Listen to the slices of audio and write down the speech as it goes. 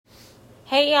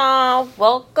Hey y'all,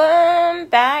 welcome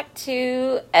back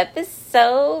to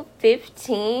episode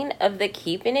 15 of the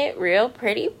Keeping It Real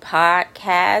Pretty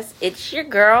podcast. It's your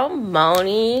girl,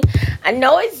 Moni. I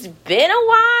know it's been a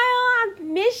while. I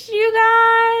miss you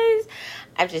guys.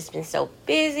 I've just been so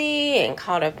busy and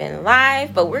caught up in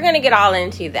life, but we're going to get all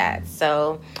into that.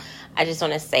 So I just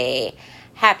want to say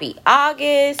happy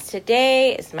August.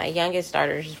 Today is my youngest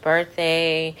daughter's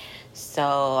birthday.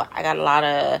 So I got a lot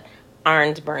of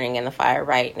irons burning in the fire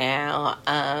right now.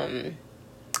 I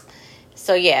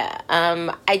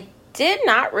did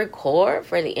not record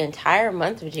for the entire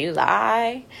month of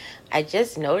July. I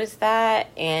just noticed that,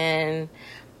 and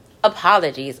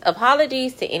apologies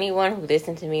to anyone who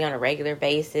listened to me on a regular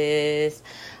basis.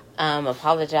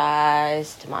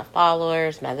 Apologize to my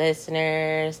followers, my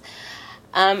listeners.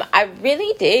 I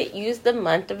really did use the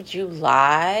month of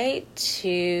July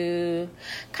to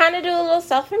kind of do a little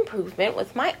self-improvement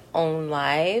with my own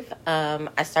life.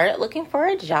 I started looking for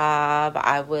a job.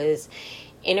 I was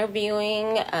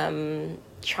interviewing,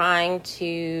 trying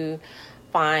to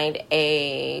find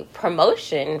a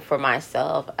promotion for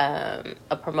myself, a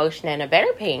promotion and a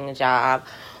better paying job,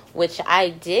 which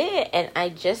I did, and I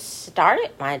just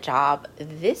started my job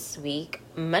this week.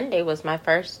 Monday was my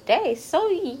first day, so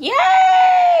yay!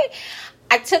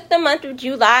 I took the month of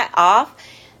July off,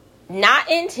 not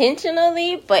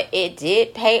intentionally, but it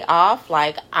did pay off.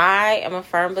 Like, I am a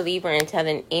firm believer in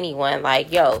telling anyone,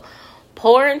 like, yo,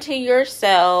 pour into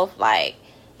yourself. Like,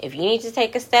 if you need to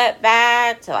take a step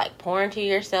back to, like, pour into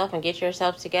yourself and get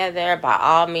yourself together, by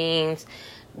all means,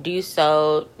 do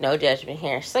so. No judgment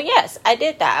here. So yes, I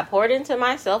did that. I poured into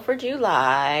myself for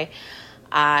July.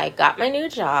 I got my new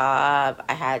job.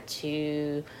 I had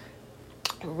to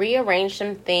rearrange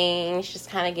some things, just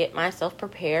kind of get myself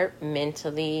prepared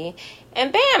mentally.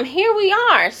 And bam, here we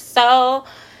are. So,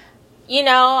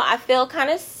 I feel kind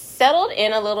of settled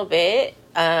in a little bit.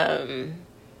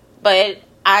 But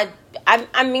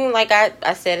I mean, like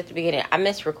I said at the beginning, I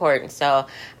miss recording, so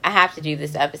I have to do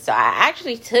this episode. I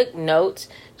actually took notes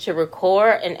to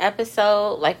record an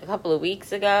episode like a couple of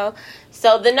weeks ago.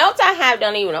 So the notes I have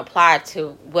don't even apply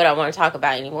to what I want to talk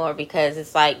about anymore, because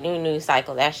it's like new news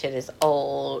cycle. That shit is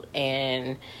old,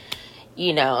 and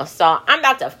so I'm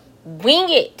about to wing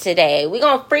it today. We're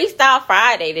going to Freestyle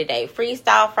Friday today.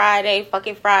 Freestyle Friday,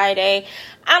 fucking Friday.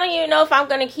 I don't even know if I'm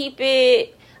going to keep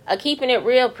it Keeping It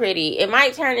Real Pretty. It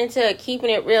might turn into a Keeping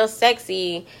It Real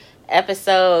Sexy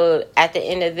episode at the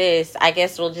end of this. I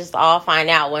guess we'll just all find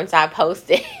out once I post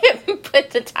it and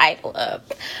put the title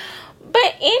up.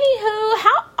 But anywho,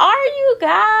 how are you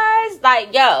guys?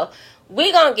 Like, yo,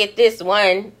 we gonna get this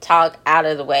one talk out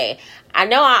of the way. I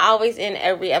know I always end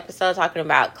every episode talking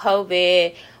about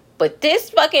COVID, but this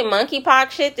fucking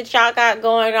monkeypox shit that y'all got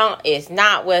going on is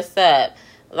not what's up.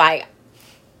 Like,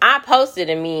 I posted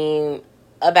a meme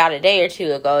about a day or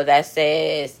two ago that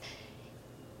says,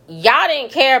 y'all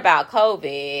didn't care about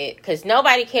COVID because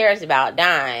nobody cares about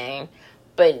dying,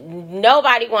 but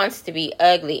nobody wants to be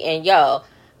ugly. And yo,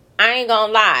 I ain't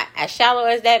gonna lie, as shallow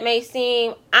as that may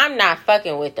seem, I'm not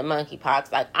fucking with the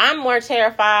monkeypox. Like, I'm more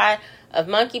terrified of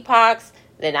monkeypox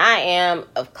than I am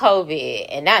of COVID,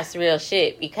 and that's real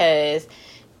shit, because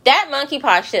that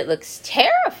monkeypox shit looks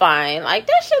terrifying. Like,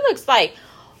 that shit looks like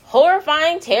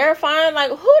horrifying, terrifying. Like,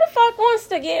 who the fuck wants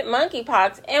to get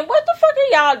monkeypox? And what the fuck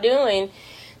are y'all doing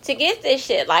to get this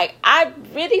shit? Like, I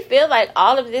really feel like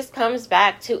all of this comes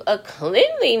back to a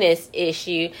cleanliness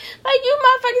issue. Like, you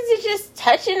motherfuckers are just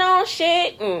touching on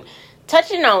shit and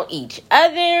touching on each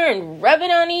other and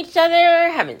rubbing on each other,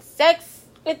 having sex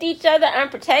with each other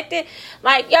unprotected.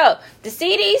 Like, yo, the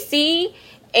CDC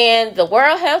and the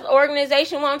World Health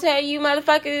Organization won't tell you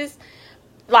motherfuckers.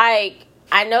 Like,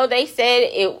 I know they said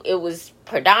it was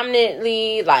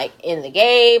predominantly like in the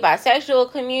gay, bisexual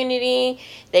community.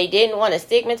 They didn't want to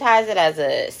stigmatize it as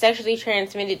a sexually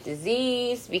transmitted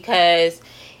disease because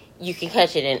you can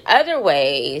catch it in other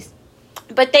ways.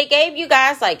 But they gave you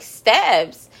guys like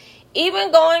steps,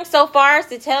 even going so far as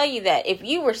to tell you that if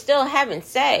you were still having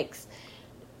sex,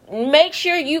 make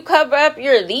sure you cover up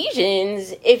your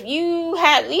lesions. If you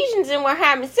had lesions and were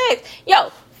having sex,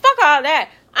 yo, fuck all that.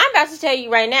 I'm about to tell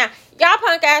you right now, y'all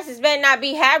punk asses better not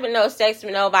be having no sex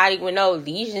with nobody with no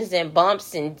lesions and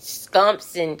bumps and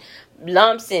scumps and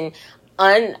lumps and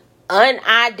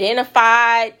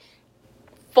unidentified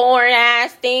foreign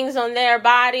ass things on their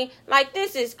body. Like,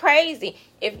 this is crazy.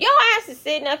 If your ass is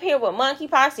sitting up here with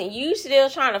monkeypox and you still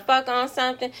trying to fuck on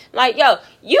something, like, yo,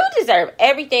 you deserve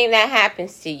everything that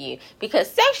happens to you, because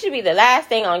sex should be the last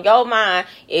thing on your mind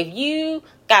if you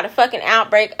got a fucking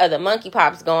outbreak of the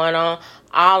monkeypox going on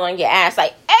all on your ass.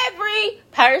 Like, every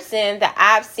person that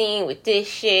I've seen with this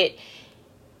shit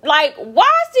Like,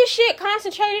 why is this shit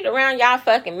concentrated around y'all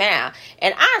fucking mouth?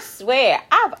 And I swear,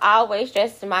 I've always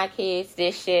stressed to my kids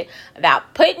this shit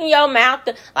about putting your mouth,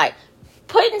 like,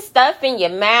 putting stuff in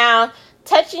your mouth,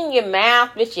 touching your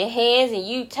mouth with your hands, and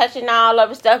you touching all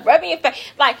over stuff, rubbing your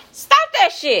face. Like, stop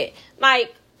that shit.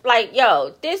 Like,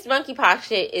 yo, this monkeypox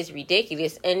shit is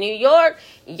ridiculous. In New York,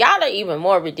 y'all are even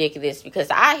more ridiculous because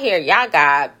I hear y'all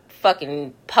got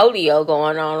fucking polio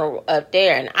going on up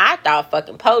there, and I thought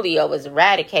fucking polio was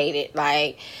eradicated.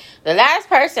 Like, the last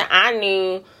person I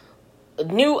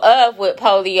knew of with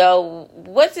polio,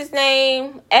 what's his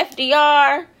name?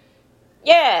 FDR?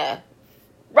 Yeah,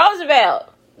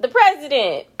 Roosevelt, the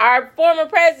president, our former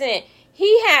president.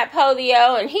 He had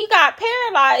polio and he got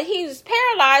paralyzed. He was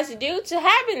paralyzed due to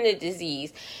having the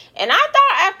disease. And I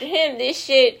thought after him, this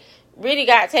shit really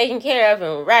got taken care of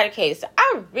and eradicated. So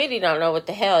I really don't know what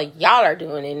the hell y'all are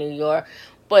doing in New York.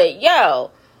 But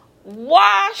yo,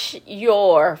 wash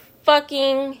your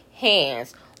fucking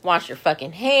hands. Wash your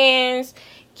fucking hands.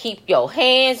 Keep your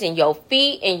hands and your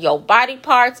feet and your body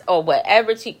parts or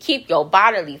whatever to keep your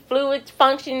bodily fluids,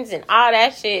 functions, and all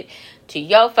that shit to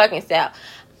your fucking self.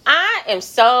 I am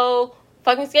so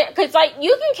fucking scared. Because, like,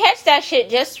 you can catch that shit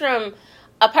just from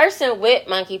a person with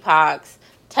monkeypox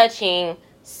touching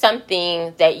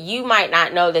something that you might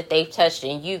not know that they've touched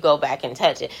and you go back and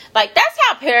touch it. Like, that's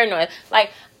how paranoid. Like,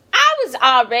 I was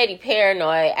already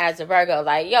paranoid as a Virgo.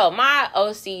 Like, yo, my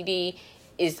OCD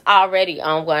is already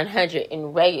on 100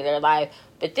 in regular life.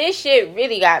 But this shit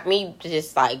really got me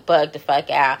just, like, bugged the fuck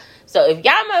out. So if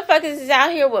y'all motherfuckers is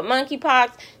out here with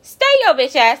monkeypox, stay your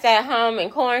bitch ass at home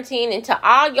and quarantine until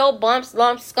all your bumps,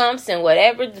 lumps, scumps, and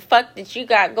whatever the fuck that you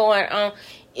got going on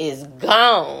is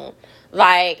gone.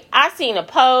 Like, I seen a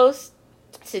post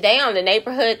today on the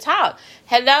Neighborhood Talk.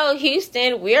 Hello,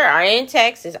 Houston. We are in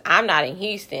Texas. I'm not in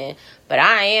Houston, but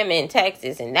I am in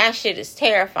Texas, and that shit is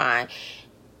terrifying.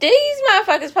 These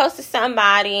motherfuckers posted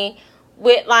somebody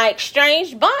with, like,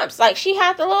 strange bumps. Like, she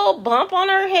had the little bump on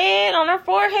her head, on her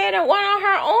forehead, and one on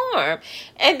her arm.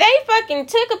 And they fucking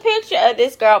took a picture of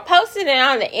this girl, posted it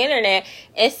on the internet,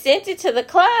 and sent it to the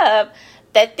club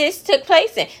that this took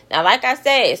place in. Now, like I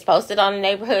said, it's posted on the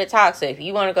Neighborhood Talk, so if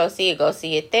you want to go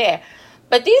see it there.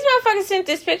 But these motherfuckers sent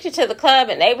this picture to the club,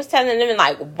 and they was telling them,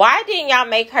 like, why didn't y'all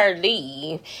make her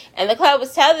leave? And the club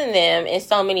was telling them in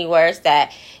so many words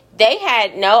that they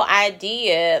had no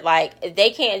idea, like,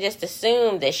 they can't just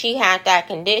assume that she had that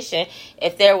condition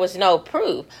if there was no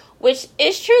proof. Which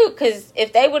is true, because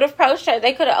if they would have approached her,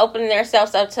 they could have opened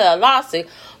themselves up to a lawsuit.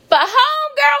 But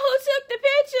homegirl who took the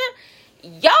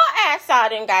picture, your ass saw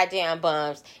them goddamn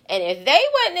bumps. And if they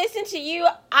wouldn't listen to you,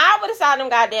 I would have saw them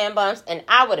goddamn bumps and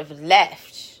I would have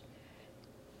left.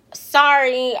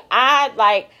 Sorry,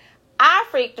 I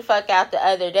freaked the fuck out the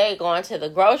other day going to the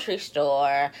grocery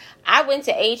store. I went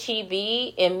to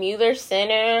H-E-B in Mueller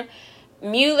Center.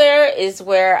 Mueller is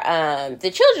where the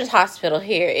Children's Hospital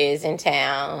here is in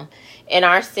town, in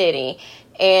our city.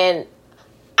 And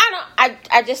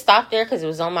I just stopped there because it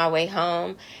was on my way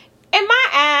home. And my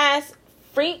ass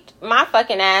freaked my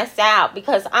fucking ass out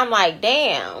because I'm like,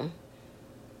 damn.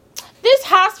 This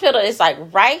hospital is like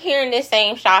right here in this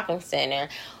same shopping center.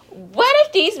 What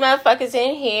if these motherfuckers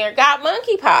in here got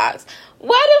monkeypox?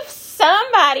 What if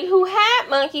somebody who had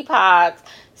monkeypox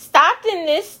stopped in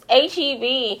this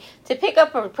HEB to pick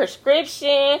up a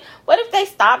prescription? What if they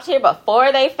stopped here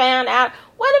before they found out?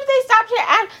 What if they stopped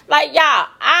here? Like, y'all,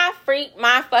 I freaked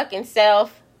my fucking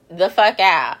self the fuck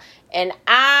out. And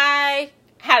I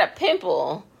had a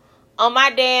pimple on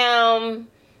my damn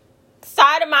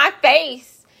side of my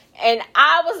face. And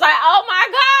I was like, oh my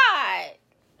God.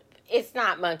 It's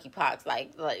not monkeypox,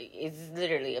 like it's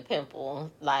literally a pimple,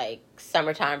 like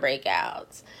summertime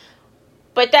breakouts.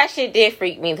 But that shit did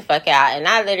freak me the fuck out, and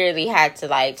I literally had to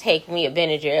like take me a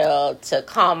Benadryl to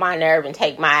calm my nerve and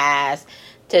take my ass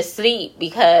to sleep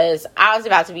because I was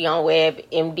about to be on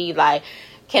WebMD like,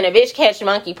 can a bitch catch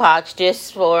monkeypox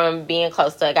just for being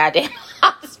close to a goddamn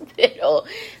hospital?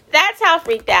 That's how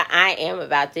freaked out I am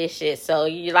about this shit. So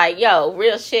you're like, yo,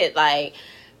 real shit, like,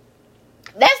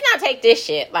 let's not take this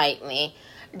shit lightly.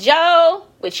 Joe,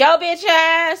 with your bitch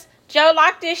ass, Joe,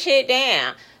 lock this shit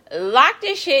down. Lock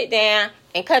this shit down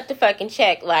and cut the fucking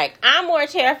check. Like, I'm more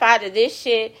terrified of this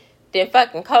shit than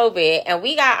fucking COVID. And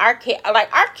we got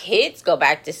our kids go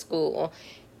back to school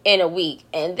in a week.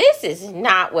 And this is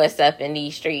not what's up in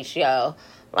these streets, yo.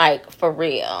 Like, for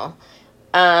real.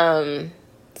 So I'm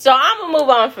gonna move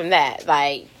on from that.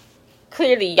 Like,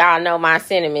 clearly y'all know my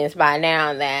sentiments by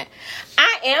now that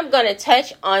I am going to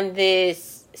touch on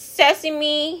this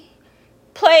Sesame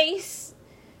Place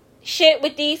shit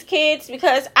with these kids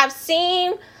because I've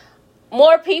seen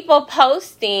more people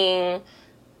posting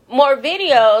more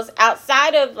videos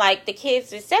outside of like the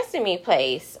kids at Sesame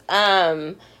Place.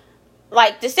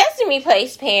 Like the Sesame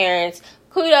Place parents,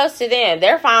 kudos to them.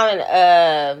 They're filing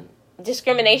a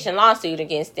discrimination lawsuit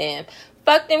against them.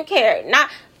 Fuck them characters.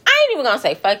 I ain't even gonna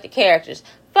say fuck the characters.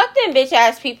 Fuck them bitch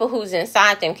ass people who's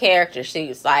inside them character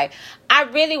suits. Like, I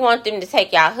really want them to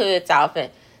take y'all hoods off. And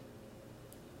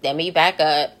let me back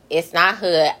up. It's not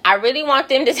hood. I really want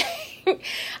them to take...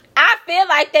 I feel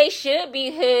like they should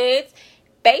be hoods.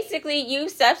 Basically, you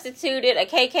substituted a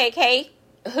KKK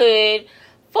hood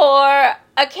for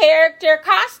a character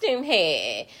costume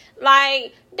head.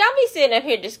 Like, don't be sitting up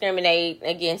here discriminating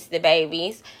against the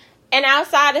babies. And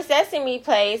outside of Sesame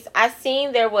Place, I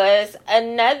seen there was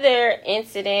another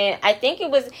incident. I think it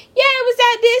was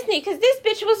at Disney, because this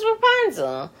bitch was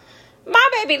Rapunzel. My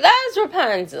baby loves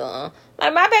Rapunzel.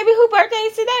 Like, my baby who birthday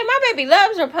is today, my baby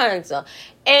loves Rapunzel.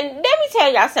 And let me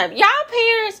tell y'all something. Y'all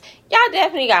parents, y'all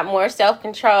definitely got more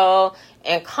self-control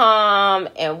and calm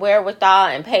and wherewithal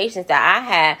and patience that I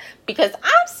had, because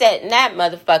I'm setting that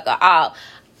motherfucker off.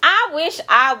 I wish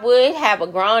I would have a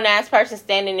grown-ass person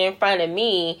standing in front of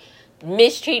me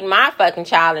mistreating my fucking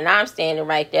child, and I'm standing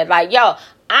right there like, yo,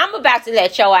 I'm about to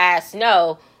let your ass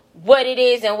know what it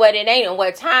is and what it ain't and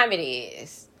what time it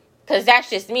is. Because that's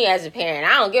just me as a parent.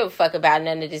 I don't give a fuck about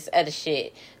none of this other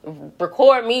shit.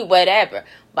 Record me, whatever.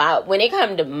 But when it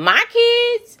comes to my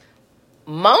kids,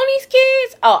 Moni's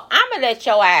kids, oh, I'm going to let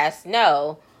your ass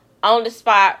know on the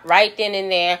spot, right then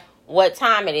and there, what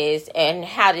time it is and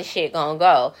how this shit gonna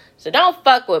go. So don't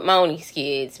fuck with Moni's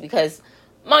kids, because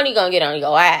Moni gonna get on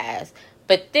your ass.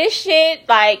 But this shit,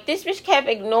 like, this bitch kept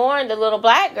ignoring the little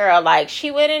black girl. Like,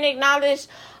 she wouldn't acknowledge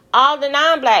all the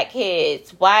non-black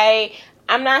kids. Why?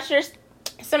 I'm not sure.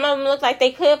 Some of them look like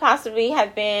they could possibly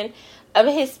have been of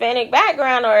a Hispanic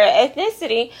background or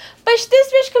ethnicity. But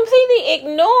this bitch completely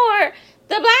ignored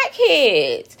the black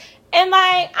kids. And,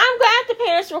 like, I'm glad the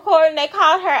parents recorded. They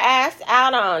called her ass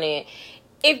out on it.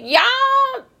 If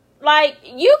y'all, like,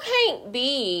 you can't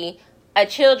be a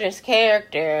children's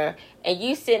character and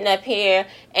you sitting up here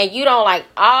and you don't like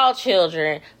all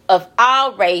children of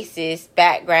all races,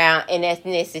 background, and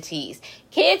ethnicities.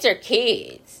 Kids are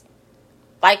kids.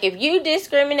 Like, if you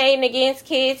discriminating against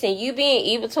kids and you being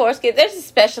evil towards kids, there's a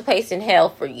special place in hell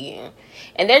for you.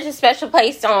 And there's a special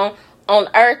place on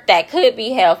earth that could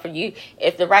be hell for you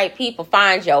if the right people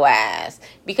find your ass.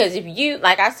 Because if you,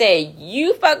 like I said,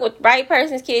 you fuck with the right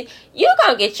person's kid, you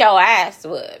gonna get your ass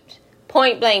whooped.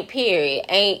 Point blank, period.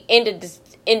 Ain't end of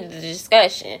the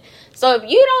discussion. So if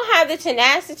you don't have the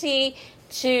tenacity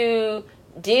to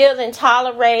deal and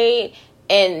tolerate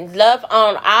and love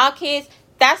on all kids,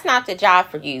 that's not the job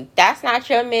for you. That's not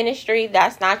your ministry.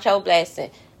 That's not your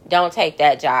blessing. Don't take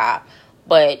that job.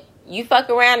 But you fuck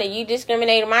around and you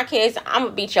discriminate on my kids, I'm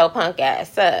gonna beat your punk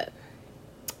ass up.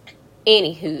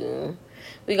 Anywho,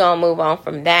 we gonna move on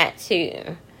from that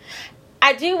too.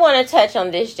 I do want to touch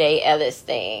on this Jay Ellis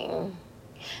thing.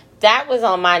 That was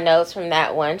on my notes from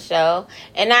that one show,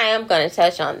 and I am going to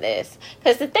touch on this.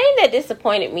 Because the thing that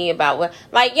disappointed me about,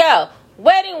 like, yo,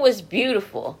 wedding was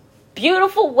beautiful.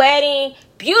 Beautiful wedding,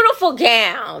 beautiful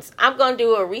gowns. I'm going to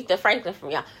do Aretha Franklin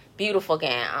from y'all. Beautiful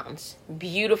gowns.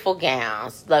 Beautiful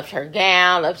gowns. Loved her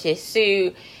gown, loved his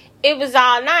suit. It was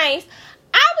all nice.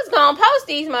 I was going to post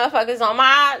these motherfuckers on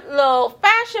my little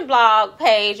fashion blog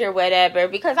page or whatever,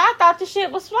 because I thought the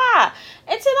shit was fly.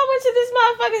 Until I went to this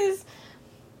motherfucker's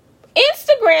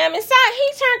Instagram and saw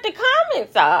he turned the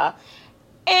comments off.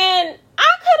 And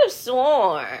I could have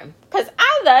sworn, because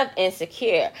I love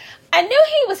Insecure, I knew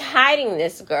he was hiding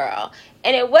this girl.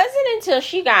 And it wasn't until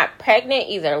she got pregnant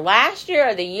either last year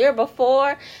or the year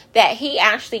before that he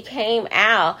actually came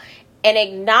out and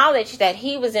acknowledged that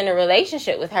he was in a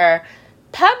relationship with her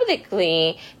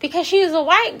publicly, because she was a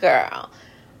white girl.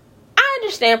 I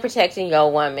understand protecting your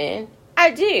woman.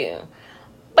 I do.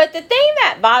 But the thing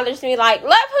that bothers me, like,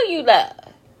 love who you love.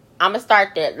 I'm going to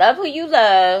start there. Love who you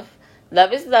love.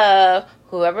 Love is love.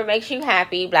 Whoever makes you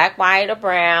happy, black, white, or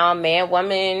brown, man,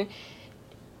 woman,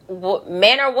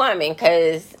 man or woman,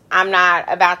 because I'm not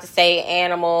about to say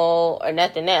animal or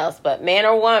nothing else, but man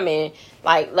or woman,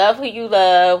 like, love who you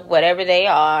love, whatever they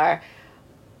are.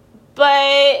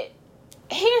 But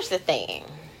here's the thing.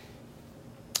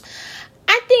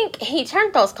 I think he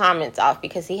turned those comments off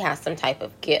because he has some type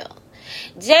of guilt.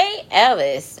 Jay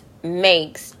Ellis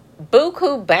makes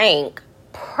buku bank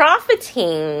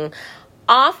profiting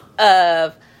off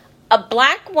of a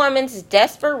black woman's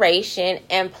desperation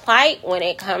and plight when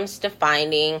it comes to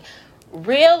finding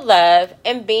real love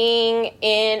and being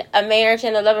in a marriage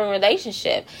and a loving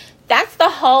relationship. That's the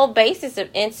whole basis of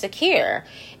Insecure.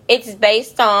 It's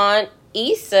based on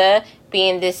Issa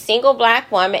being this single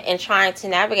black woman and trying to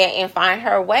navigate and find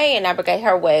her way and navigate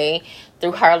her way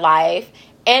through her life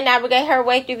and navigate her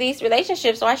way through these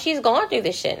relationships while she's going through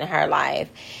this shit in her life.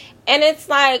 And it's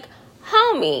like,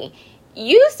 homie,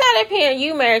 you sat up here and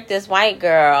you married this white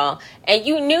girl and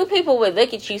you knew people would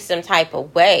look at you some type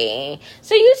of way.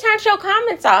 So you turned your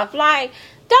comments off. Like,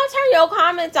 don't turn your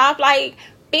comments off. Like,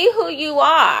 be who you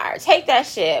are. Take that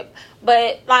shit.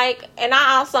 But, like, and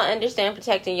I also understand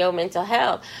protecting your mental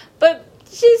health. But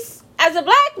just, as a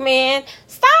black man,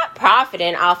 stop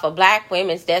profiting off of black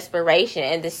women's desperation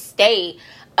and the state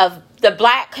of the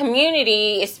black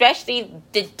community, especially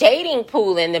the dating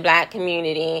pool in the black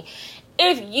community.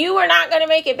 If you are not going to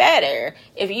make it better,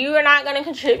 if you are not going to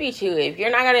contribute to it, if you're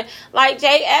not going to, like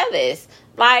Jay Ellis,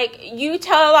 like, you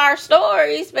tell our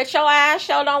stories, but your ass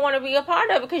show don't want to be a part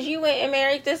of it because you went and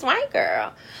married this white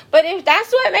girl. But if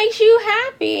that's what makes you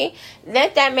happy,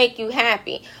 let that make you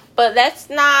happy. But let's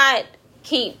not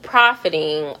keep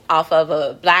profiting off of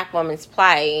a black woman's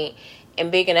plight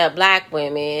and bigging up black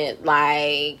women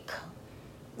like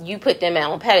you put them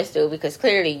on a pedestal, because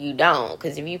clearly you don't.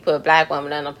 Because if you put a black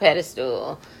woman on a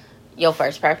pedestal, your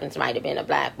first preference might have been a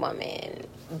black woman.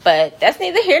 But that's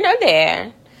neither here nor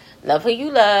there. Love who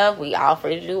you love. We all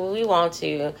free to do what we want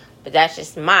to. But that's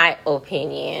just my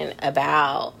opinion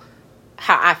about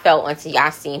how I felt once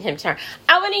y'all seen him turn.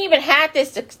 I wouldn't even had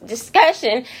this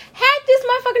discussion had this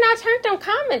motherfucker not turned them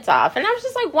comments off. And I was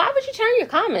just like, why would you turn your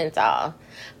comments off?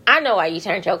 I know why you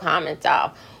turned your comments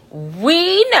off.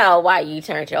 We know why you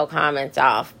turned your comments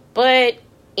off. But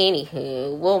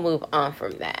anywho, we'll move on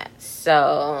from that.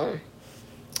 So,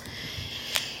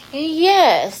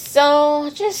 yeah. So,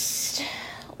 just,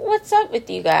 what's up with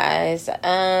you guys?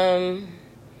 Let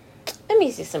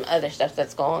me see some other stuff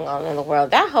that's going on in the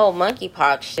world. That whole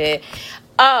monkeypox shit.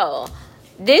 Oh,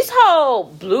 this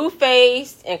whole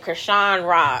Blueface and Krishan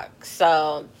Rock.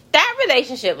 So, that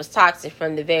relationship was toxic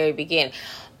from the very beginning.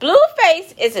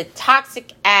 Blueface is a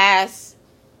toxic ass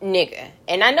nigga.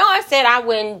 And I know I said I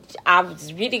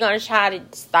was really going to try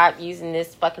to stop using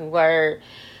this fucking word.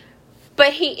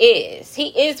 But he is. He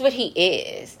is what he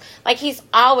is. Like, he's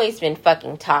always been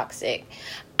fucking toxic.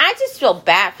 I just feel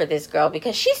bad for this girl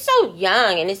because she's so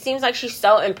young and it seems like she's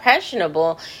so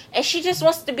impressionable and she just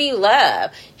wants to be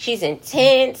loved. She's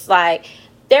intense. Like,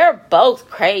 they're both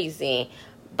crazy.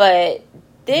 But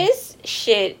this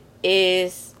shit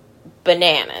is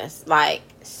bananas. Like,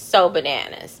 so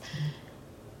bananas.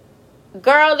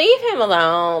 Girl, leave him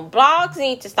alone. Blogs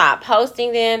need to stop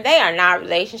posting them. They are not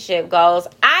relationship goals.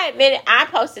 I admit it. I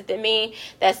posted the meme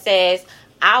that says,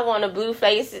 I want a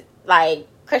Blueface, like,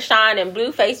 Krishan and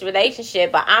Blueface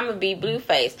relationship, but I'm gonna be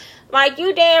Blueface. Like,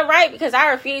 you damn right, because I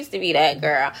refuse to be that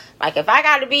girl. Like, if I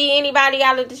gotta be anybody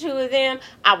out of the two of them,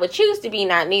 I would choose to be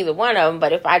not neither one of them.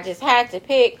 But if I just had to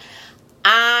pick,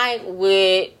 I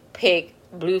would pick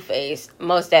Blueface,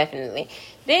 most definitely.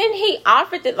 Then he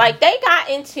offered to, like, they got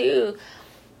into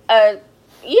a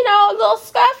little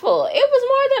scuffle. It was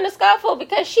more than a scuffle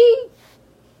because she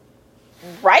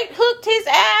right hooked his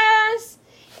ass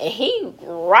and he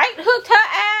right hooked her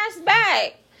ass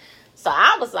back. So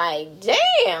I was like,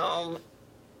 damn,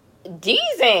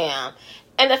 D-Zam.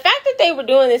 And the fact that they were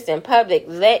doing this in public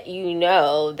let you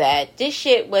know that this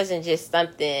shit wasn't just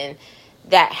something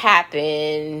that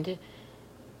happened.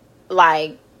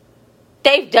 Like,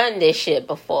 they've done this shit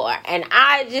before. And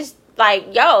I just,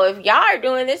 like, yo, if y'all are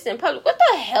doing this in public, what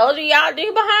the hell do y'all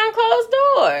do behind closed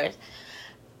doors?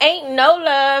 Ain't no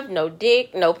love, no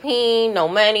dick, no peen, no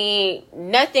money,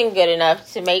 nothing good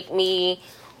enough to make me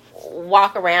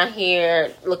walk around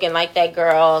here looking like that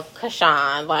girl,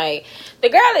 Krishan. Like, the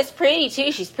girl is pretty,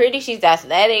 too. She's pretty, she's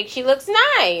athletic, she looks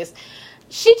nice.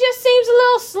 She just seems a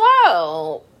little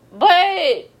slow.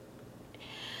 But,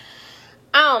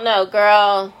 I don't know,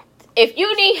 girl. If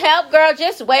you need help, girl,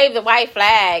 just wave the white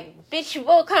flag. Bitch,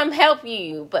 we'll come help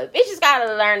you. But bitches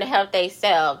gotta learn to help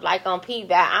theyself. Like on P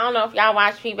Valley. I don't know if y'all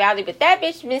watch P Valley, but that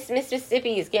bitch, Miss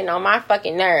Mississippi, is getting on my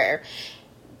fucking nerve.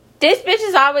 This bitch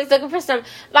is always looking for some,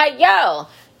 like, yo,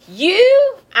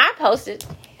 I posted,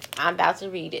 I'm about to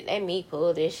read it. Let me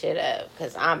pull this shit up,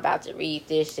 because I'm about to read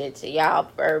this shit to y'all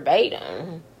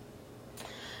verbatim.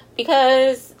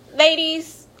 Because,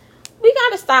 ladies, we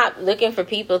gotta stop looking for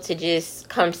people to just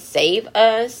come save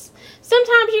us.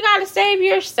 Sometimes you gotta save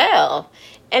yourself.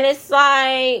 And it's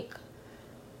like,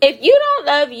 if you don't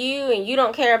love you and you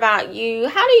don't care about you,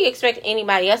 how do you expect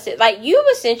anybody else to? Like, you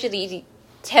essentially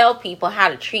tell people how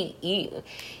to treat you.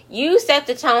 You set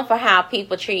the tone for how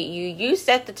people treat you. You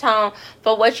set the tone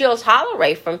for what you'll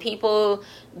tolerate from people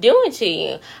doing to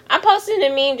you. I posted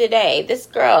a meme today. This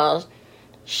girl,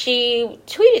 she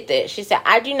tweeted this. She said,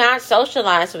 I do not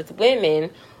socialize with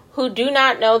women who do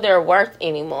not know their worth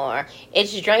anymore.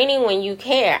 It's draining when you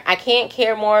care. I can't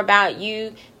care more about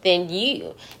you than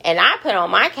you. And I put on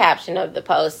my caption of the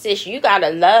post, sis, you gotta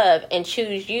love and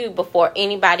choose you before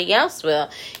anybody else will.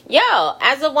 Yo,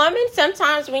 as a woman,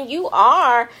 sometimes when you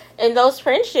are in those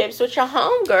friendships with your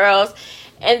homegirls,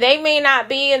 and they may not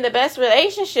be in the best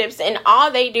relationships, and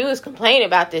all they do is complain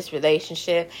about this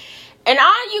relationship, and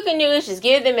all you can do is just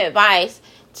give them advice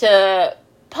to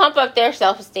pump up their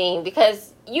self-esteem,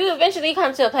 because you eventually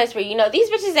come to a place where, you know, these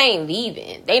bitches ain't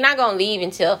leaving. They not gonna leave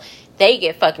until they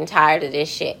get fucking tired of this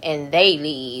shit and they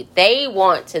leave. They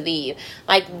want to leave.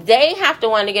 Like, they have to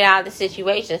want to get out of the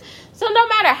situation. So no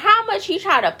matter how much you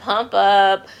try to pump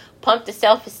the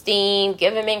self-esteem,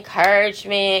 give them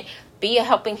encouragement, be a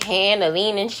helping hand, a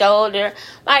leaning shoulder.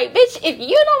 Like, bitch, if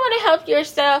you don't want to help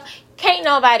yourself, can't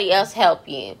nobody else help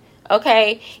you.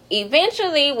 Okay?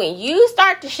 Eventually, when you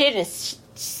start to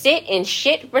sit in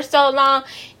shit for so long,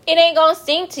 it ain't gonna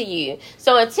sink to you.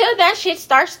 So until that shit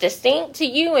starts to sink to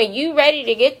you and you ready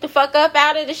to get the fuck up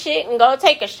out of the shit and go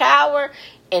take a shower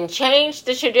and change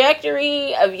the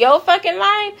trajectory of your fucking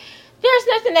life, there's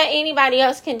nothing that anybody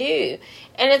else can do.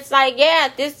 And it's like, yeah,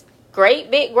 at this great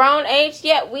big grown age,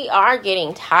 yeah, we are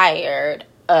getting tired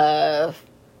of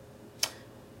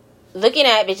looking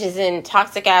at bitches in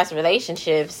toxic ass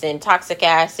relationships and toxic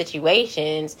ass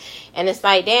situations, and it's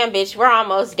like, damn, bitch, we're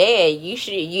almost dead. You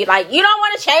don't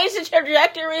want to change the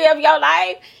trajectory of your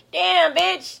life? Damn,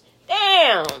 bitch.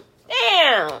 Damn.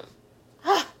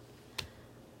 Anywho,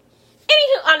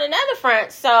 on another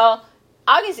front, so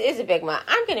August is a big month.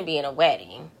 I'm going to be in a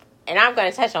wedding, and I'm going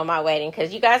to touch on my wedding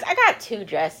because, you guys, I got 2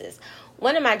 dresses.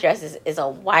 One of my dresses is a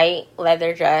white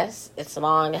leather dress. It's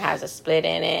long. It has a split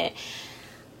in it.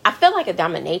 I feel like a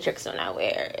dominatrix when I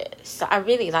wear it. So I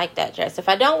really like that dress. If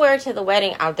I don't wear it to the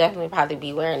wedding, I'll definitely probably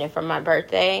be wearing it for my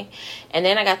birthday. And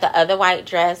then I got the other white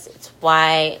dress. It's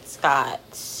white. It's got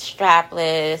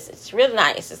strapless. It's really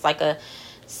nice. It's like a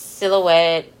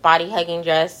silhouette body hugging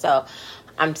dress. So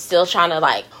I'm still trying to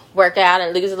like work out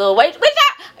and lose a little weight.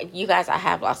 You guys, I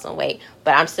have lost some weight.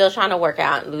 But I'm still trying to work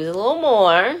out and lose a little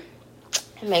more.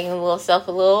 Making a little self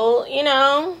a little, you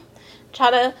know, try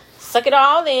to suck it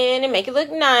all in and make it look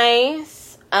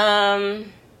nice.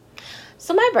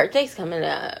 So my birthday's coming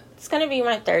up. It's going to be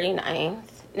my 39th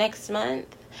next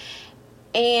month.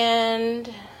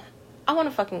 And I want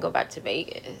to fucking go back to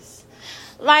Vegas.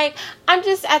 Like, I'm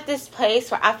just at this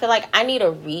place where I feel like I need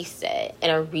a reset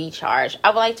and a recharge. I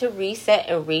would like to reset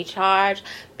and recharge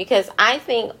because I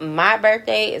think my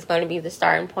birthday is going to be the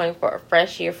starting point for a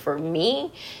fresh year for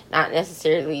me, not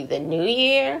necessarily the new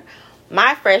year.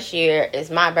 My fresh year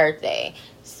is my birthday.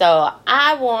 So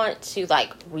I want to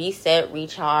like reset,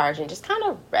 recharge, and just kind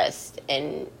of rest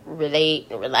and relate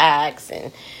and relax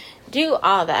and do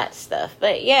all that stuff.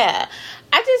 But yeah,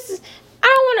 I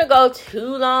don't want to go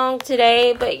too long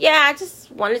today. But yeah, I just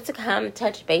wanted to come and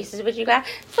touch bases with you guys.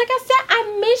 It's like I said,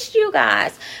 I missed you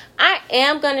guys. I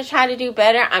am going to try to do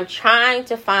better. I'm trying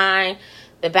to find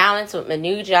the balance with my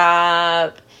new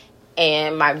job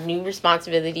and my new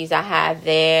responsibilities I have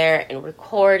there, and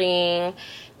recording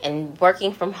and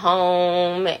working from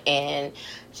home and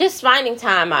just finding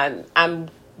time. I'm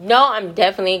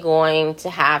definitely going to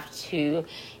have to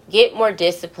get more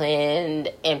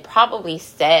disciplined and probably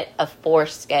set a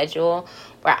forced schedule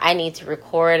where I need to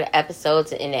record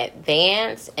episodes in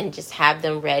advance and just have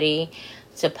them ready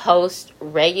to post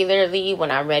regularly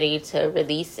when I'm ready to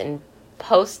release and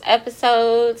post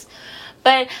episodes.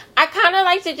 But I kind of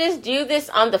like to just do this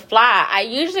on the fly. I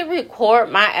usually record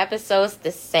my episodes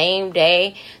the same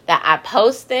day that I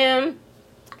post them,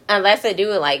 unless I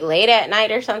do it like late at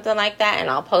night or something like that, and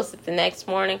I'll post it the next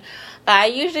morning. But I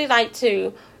usually like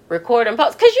to record and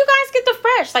post because you guys get the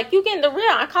fresh, like you getting the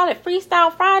real. I call it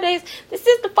Freestyle Fridays. This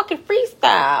is the fucking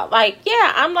freestyle. Like,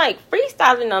 yeah, I'm like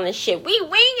freestyling on this shit. We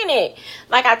winging it.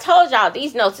 Like I told y'all,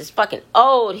 these notes is fucking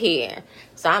old here,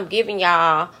 so I'm giving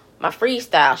y'all my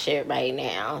freestyle shit right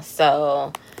now.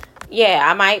 So yeah,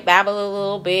 I might babble a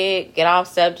little bit, get off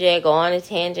subject, go on a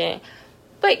tangent,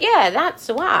 but yeah, that's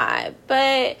why.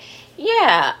 But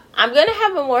yeah, I'm gonna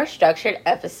have a more structured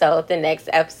episode the next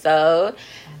episode.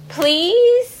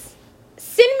 Please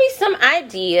send me some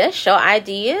ideas, show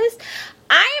ideas.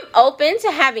 I am open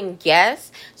to having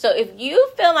guests. So if you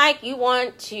feel like you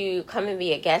want to come and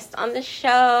be a guest on the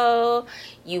show,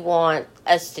 you want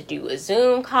us to do a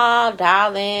Zoom call,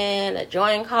 dial in, a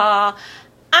join call,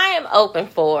 I am open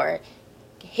for it.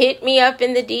 Hit me up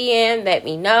in the DM, let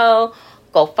me know.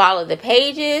 Go follow the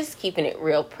pages, Keeping It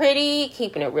Real Pretty,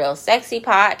 Keeping It Real Sexy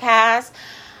podcast.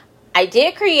 I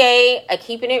did create a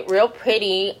Keeping It Real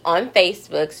Pretty on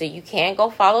Facebook, so you can go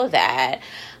follow that.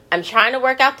 I'm trying to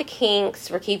work out the kinks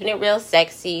for Keeping It Real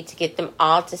Sexy to get them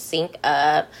all to sync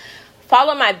up.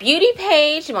 Follow my beauty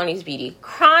page, Moni's Beauty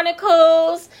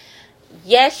Chronicles.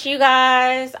 Yes, you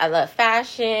guys, I love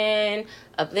fashion,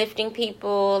 uplifting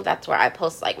people. That's where I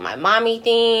post like my mommy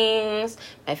things,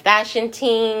 my fashion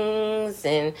things,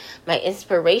 and my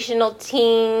inspirational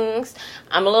things.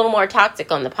 I'm a little more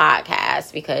toxic on the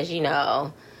podcast because, you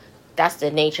know, that's the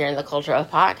nature and the culture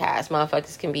of podcasts.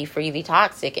 Motherfuckers can be freely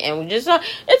toxic, and we just,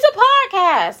 it's a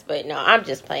podcast. But no, I'm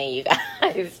just playing, you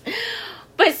guys.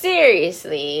 But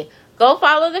seriously, go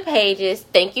follow the pages.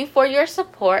 Thank you for your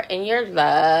support and your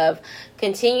love.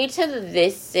 Continue to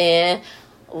listen.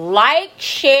 Like,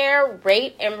 share,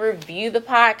 rate, and review the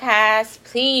podcast.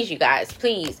 Please, you guys,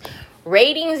 please.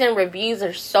 Ratings and reviews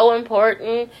are so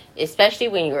important, especially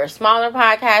when you're a smaller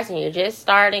podcast and you're just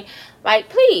starting. Like,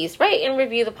 please, rate and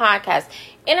review the podcast.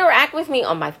 Interact with me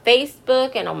on my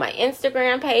Facebook and on my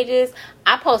Instagram pages.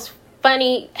 I post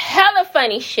hella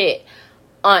funny shit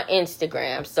on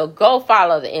Instagram. So go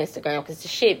follow the Instagram because the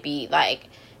shit be like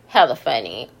hella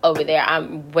funny over there.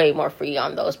 I'm way more free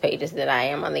on those pages than I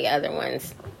am on the other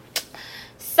ones.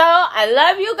 So I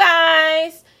love you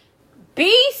guys.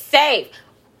 Be safe.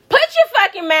 Put your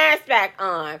fucking mask back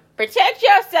on. Protect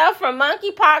yourself from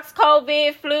monkeypox,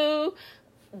 COVID, flu,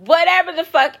 whatever the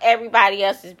fuck everybody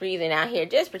else is breathing out here.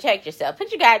 Just protect yourself.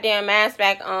 Put your goddamn mask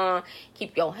back on.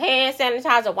 Keep your hand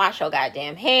sanitizer. Wash your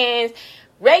goddamn hands.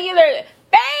 Regular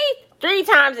bathe 3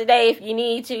 times a day if you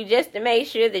need to, just to make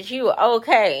sure that you are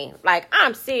okay. Like,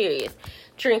 I'm serious.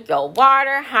 Drink your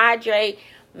water. Hydrate.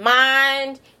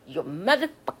 Mind your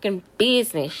motherfucking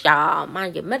business, y'all.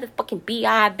 Mind your motherfucking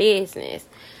BI business.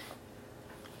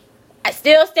 I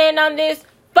still stand on this.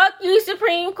 Fuck you,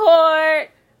 Supreme Court.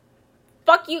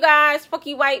 Fuck you guys. Fuck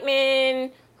you, white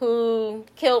men who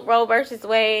killed Roe versus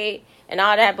Wade and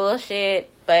all that bullshit.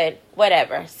 But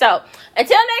whatever. So,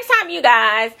 until next time, you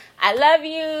guys. I love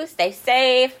you. Stay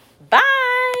safe. Bye.